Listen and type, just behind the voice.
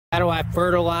do I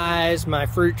fertilize my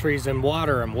fruit trees and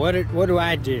water them? What do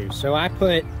I do? So I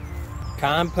put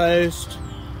compost,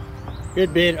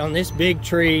 good bit on this big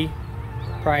tree.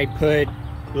 Probably put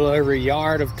a little over a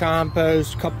yard of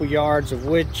compost, a couple yards of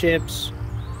wood chips.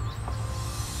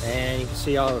 And you can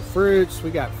see all the fruits. We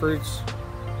got fruits.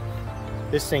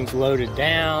 This thing's loaded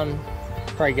down.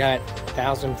 Probably got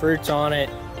 1,000 fruits on it.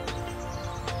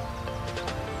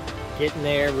 Getting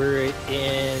there, we're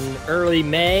in early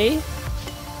May.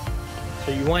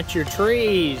 So you want your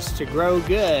trees to grow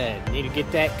good. You need to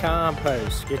get that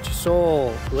compost, get your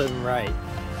soil living right.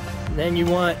 And then you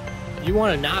want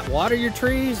to not water your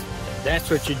trees? That's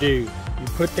what you do. You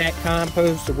put that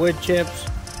compost, the wood chips.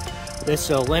 This is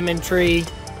a lemon tree.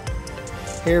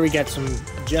 Here we got some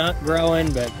junk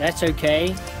growing, but that's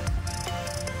okay.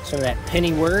 Some of that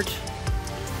pennywort.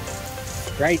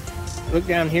 Right, look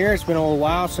down here, it's been a little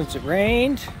while since it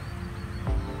rained.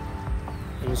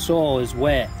 And the soil is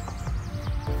wet.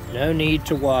 No need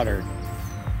to water.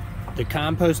 The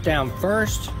compost down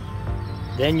first,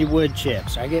 then your wood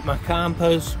chips. I get my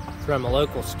compost from a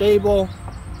local stable.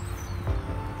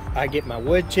 I get my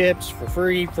wood chips for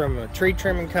free from a tree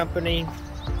trimming company.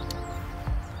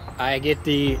 I get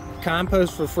the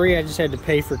compost for free. I just had to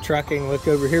pay for trucking. Look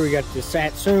over here, we got the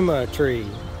satsuma tree.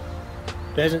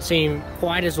 Doesn't seem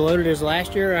quite as loaded as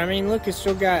last year. I mean, look, it's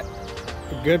still got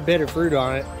a good bit of fruit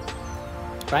on it.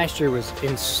 Last year was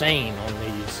insane on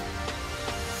these.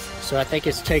 So I think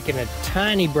it's taken a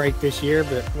tiny break this year,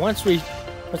 but once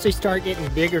they start getting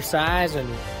bigger size and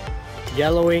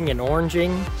yellowing and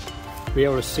oranging, we'll be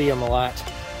able to see them a lot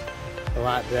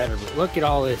better. But look at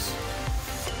all this.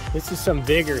 This is some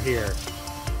vigor here.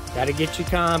 Got to get your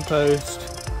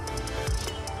compost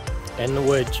and the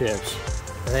wood chips.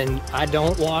 And then I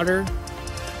don't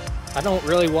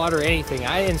really water anything.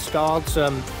 I installed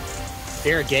some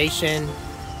irrigation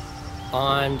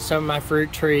on some of my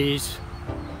fruit trees,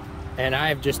 and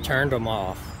I've just turned them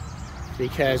off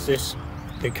because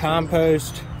the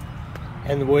compost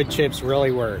and the wood chips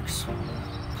really works.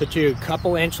 Put you a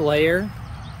couple inch layer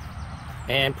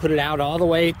and put it out all the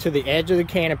way to the edge of the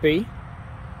canopy,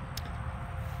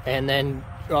 and then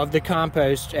of the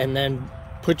compost, and then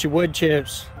put your wood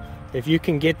chips. If you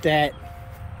can get that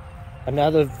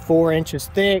another 4 inches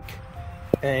thick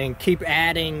and keep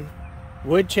adding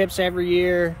wood chips every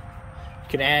year, you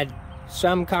can add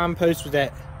some compost with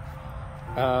that.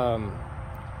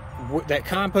 That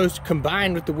compost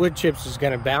combined with the wood chips is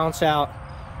going to balance out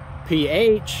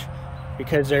pH,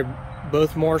 because they're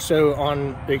both more so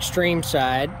on the extreme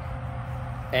side,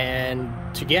 and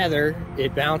together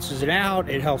it balances it out.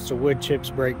 It helps the wood chips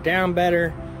break down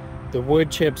better. The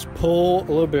wood chips pull a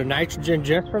little bit of nitrogen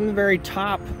just from the very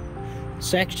top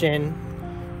section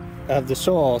of the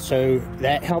soil, so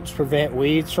that helps prevent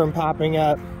weeds from popping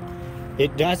up.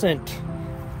 It doesn't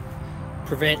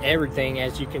prevent everything,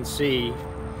 as you can see,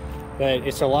 but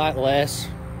it's a lot less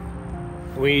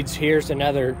weeds. Here's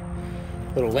another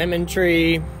little lemon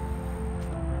tree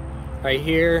right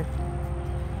here.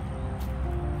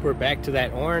 We're back to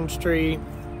that orange tree.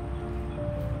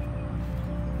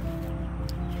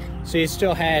 See, it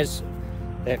still has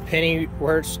that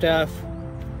pennywort stuff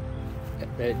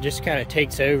that just kind of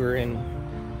takes over in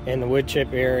the wood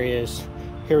chip areas.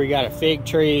 Here we got a fig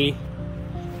tree.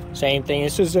 Same thing.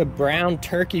 This is a brown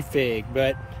turkey fig,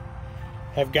 but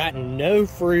have gotten no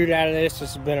fruit out of this.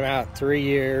 This has been about 3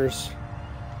 years.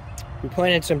 We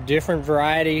planted some different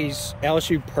varieties,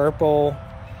 LSU Purple,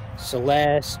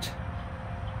 Celeste,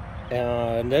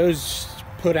 and those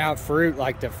put out fruit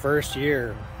like the first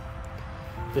year.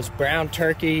 This brown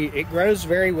turkey, it grows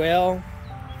very well,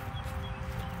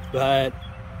 but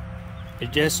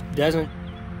it just doesn't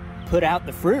put out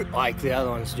the fruit like the other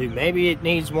ones do. Maybe it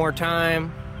needs more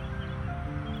time.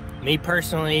 Me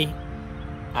personally,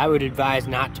 I would advise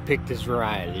not to pick this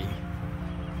variety.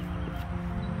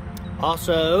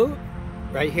 Also,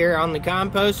 right here on the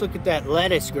compost, look at that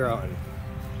lettuce growing.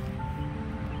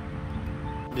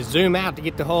 To zoom out to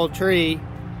get the whole tree,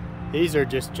 these are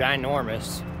just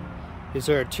ginormous. These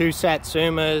are 2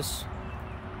 satsumas,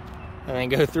 and then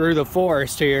go through the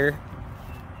forest here.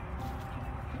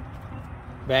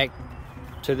 Back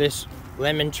to this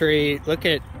lemon tree. Look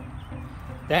at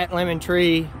that lemon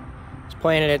tree. It's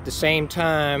planted at the same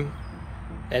time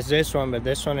as this one, but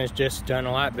this one has just done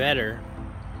a lot better.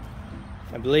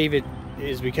 I believe it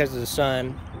is because of the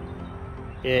sun.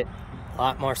 A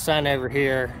lot more sun over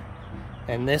here,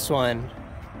 and this one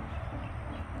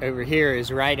over here is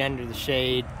right under the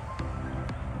shade,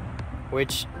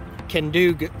 which can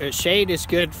do good. Shade is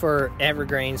good for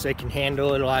evergreens. They can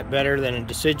handle it a lot better than a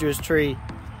deciduous tree,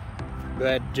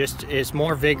 but just it's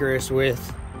more vigorous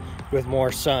with with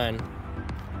more sun.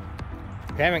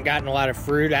 We haven't gotten a lot of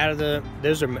fruit out of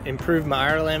those are improved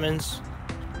Meyer lemons.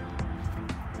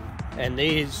 And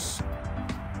these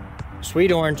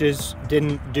sweet oranges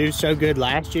didn't do so good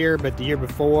last year, but the year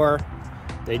before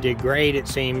they did great. It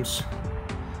seems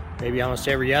maybe almost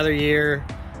every other year.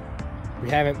 We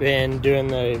haven't been doing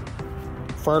the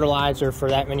fertilizer for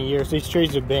that many years. These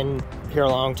trees have been here a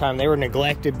long time. They were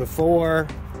neglected before.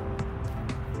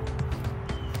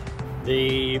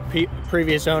 The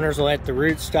previous owners let the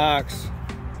rootstocks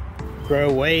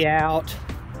grow way out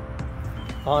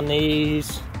on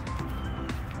these.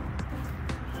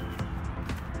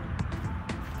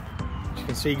 You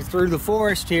can see through the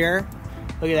forest here.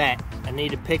 Look at that. I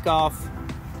need to pick off.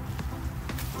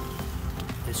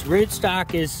 This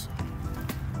rootstock is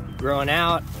growing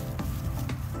out.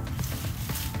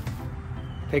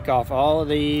 Pick off all of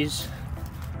these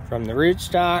from the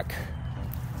rootstock.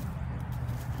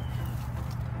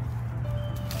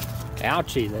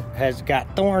 Ouchie, that has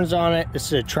got thorns on it. This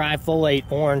is a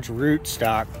trifoliate orange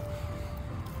rootstock.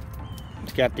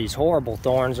 It's got these horrible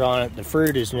thorns on it. The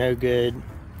fruit is no good.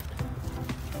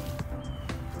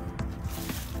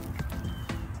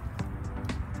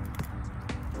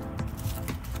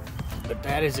 But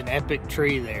that is an epic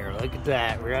tree there. Look at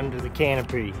that. We're under the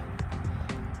canopy.